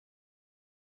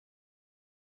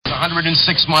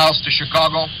106 miles to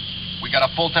Chicago. We got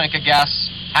a full tank of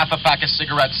gas, half a pack of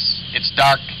cigarettes. It's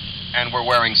dark, and we're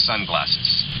wearing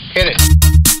sunglasses. Hit it.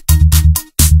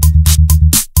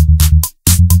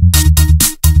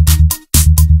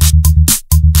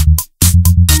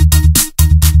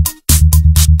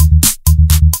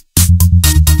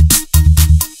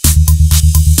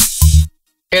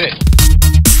 Hit it.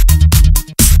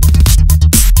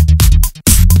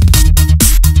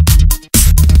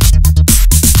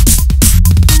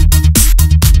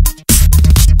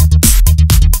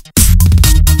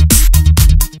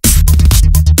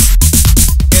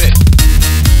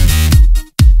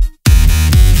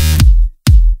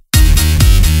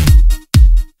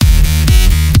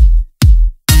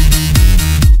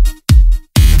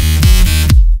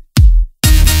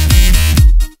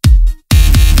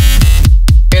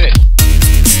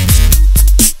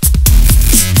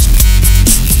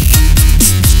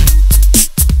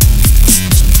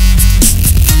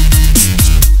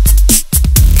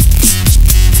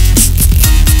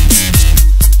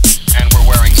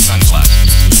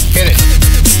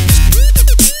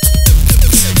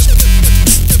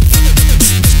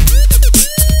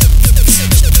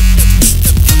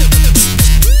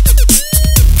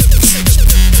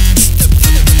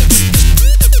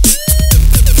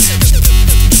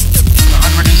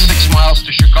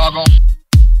 To Chicago.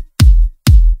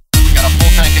 We got a full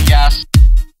tank of gas,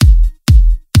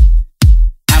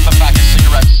 half a pack of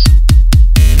cigarettes.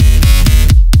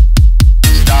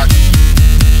 It's dark,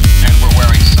 and we're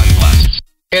wearing sunglasses.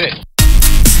 Hit it.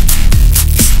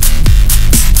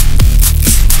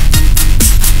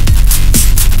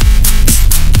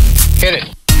 Hit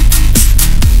it.